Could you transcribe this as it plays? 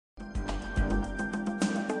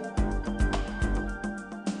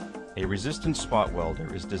A resistance spot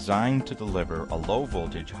welder is designed to deliver a low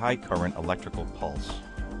voltage, high current electrical pulse.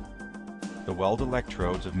 The weld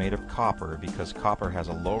electrodes are made of copper because copper has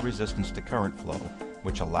a low resistance to current flow,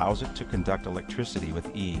 which allows it to conduct electricity with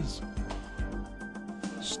ease.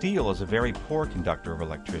 Steel is a very poor conductor of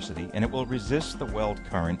electricity, and it will resist the weld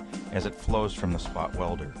current as it flows from the spot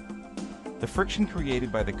welder. The friction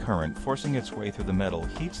created by the current forcing its way through the metal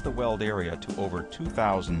heats the weld area to over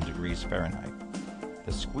 2,000 degrees Fahrenheit.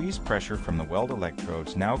 The squeeze pressure from the weld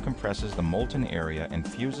electrodes now compresses the molten area and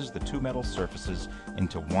fuses the two metal surfaces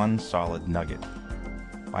into one solid nugget.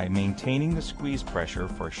 By maintaining the squeeze pressure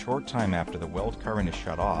for a short time after the weld current is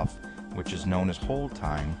shut off, which is known as hold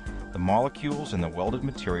time, the molecules in the welded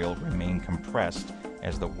material remain compressed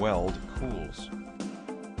as the weld cools.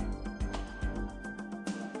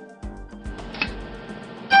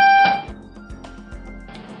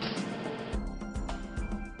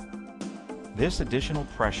 This additional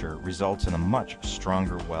pressure results in a much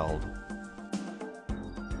stronger weld.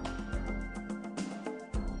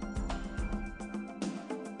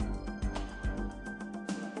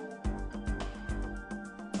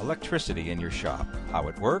 Electricity in your shop, how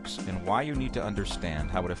it works, and why you need to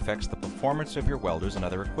understand how it affects the performance of your welders and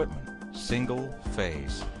other equipment. Single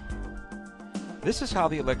phase. This is how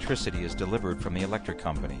the electricity is delivered from the electric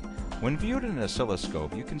company. When viewed in an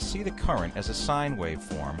oscilloscope, you can see the current as a sine wave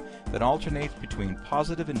form that alternates between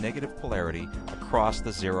positive and negative polarity across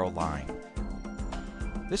the zero line.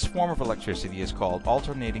 This form of electricity is called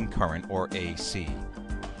alternating current, or AC.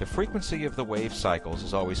 The frequency of the wave cycles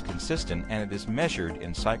is always consistent, and it is measured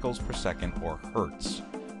in cycles per second, or hertz.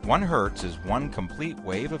 1 hertz is one complete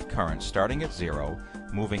wave of current starting at zero,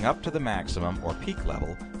 moving up to the maximum or peak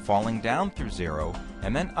level, falling down through zero,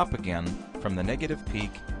 and then up again from the negative peak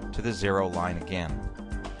to the zero line again.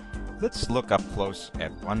 Let's look up close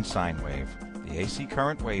at one sine wave. The AC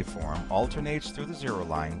current waveform alternates through the zero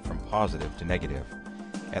line from positive to negative.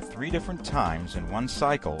 At 3 different times in one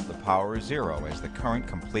cycle, the power is zero as the current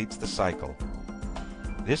completes the cycle.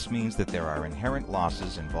 This means that there are inherent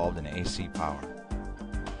losses involved in AC power.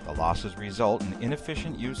 The losses result in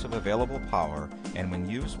inefficient use of available power, and when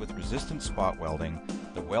used with resistant spot welding,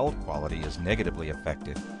 the weld quality is negatively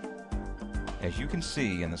affected. As you can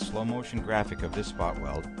see in the slow motion graphic of this spot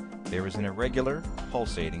weld, there is an irregular,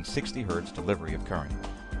 pulsating 60 Hz delivery of current.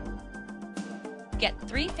 Get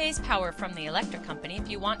 3-phase power from the electric company if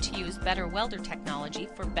you want to use better welder technology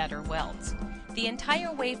for better welds. The entire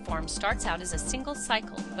waveform starts out as a single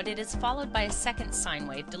cycle, but it is followed by a second sine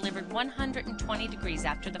wave delivered 120 degrees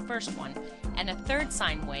after the first one, and a third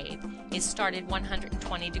sine wave is started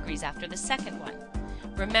 120 degrees after the second one.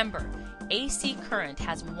 Remember, AC current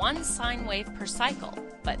has 1 sine wave per cycle,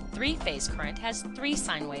 but 3-phase current has 3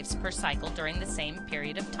 sine waves per cycle during the same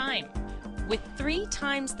period of time. With 3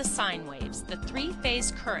 times the sine waves, the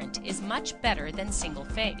 3-phase current is much better than single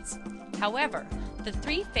phase. However, the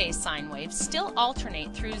 3-phase sine waves still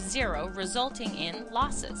alternate through zero, resulting in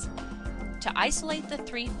losses. To isolate the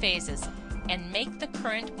 3 phases and make the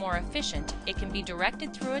current more efficient, it can be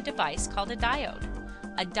directed through a device called a diode.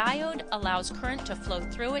 A diode allows current to flow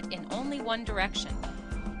through it in only one direction.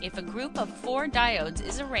 If a group of 4 diodes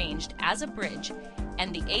is arranged as a bridge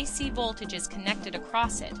and the AC voltage is connected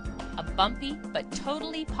across it, a bumpy but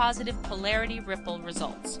totally positive polarity ripple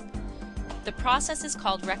results. The process is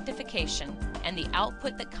called rectification, and the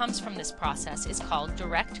output that comes from this process is called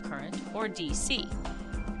direct current, or DC.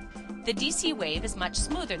 The DC wave is much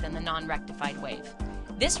smoother than the non-rectified wave.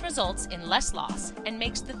 This results in less loss and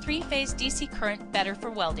makes the 3-phase DC current better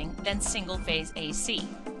for welding than single-phase AC.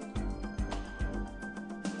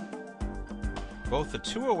 Both the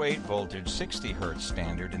 208 voltage 60 Hz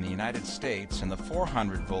standard in the United States and the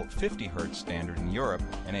 400 volt 50 Hz standard in Europe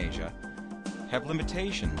and Asia have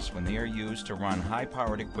limitations when they are used to run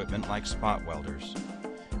high-powered equipment like spot welders.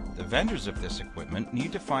 The vendors of this equipment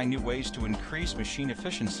need to find new ways to increase machine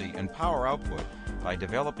efficiency and power output by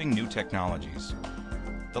developing new technologies.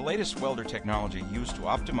 The latest welder technology used to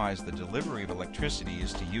optimize the delivery of electricity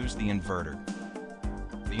is to use the inverter.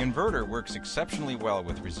 The inverter works exceptionally well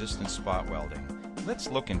with resistant spot welding. Let's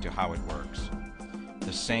look into how it works.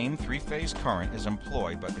 The same 3-phase current is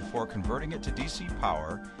employed, but before converting it to DC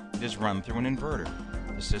power, it is run through an inverter.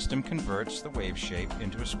 The system converts the wave shape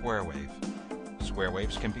into a square wave. Square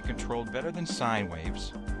waves can be controlled better than sine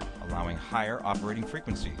waves, allowing higher operating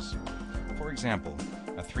frequencies. For example,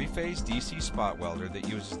 a 3-phase DC spot welder that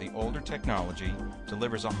uses the older technology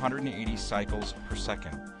delivers 180 cycles per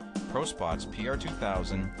second. ProSpot's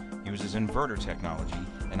PR2000 uses inverter technology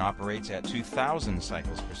and operates at 2,000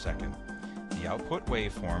 cycles per second. The output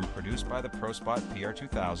waveform produced by the ProSpot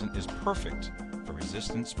PR2000 is perfect for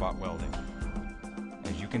resistant spot welding.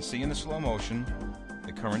 As you can see in the slow motion,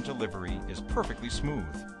 the current delivery is perfectly smooth.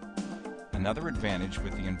 Another advantage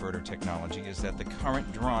with the inverter technology is that the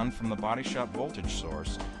current drawn from the body shop voltage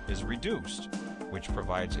source is reduced, which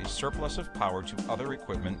provides a surplus of power to other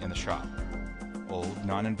equipment in the shop. Old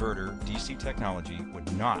non-inverter DC technology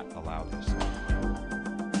would not allow this.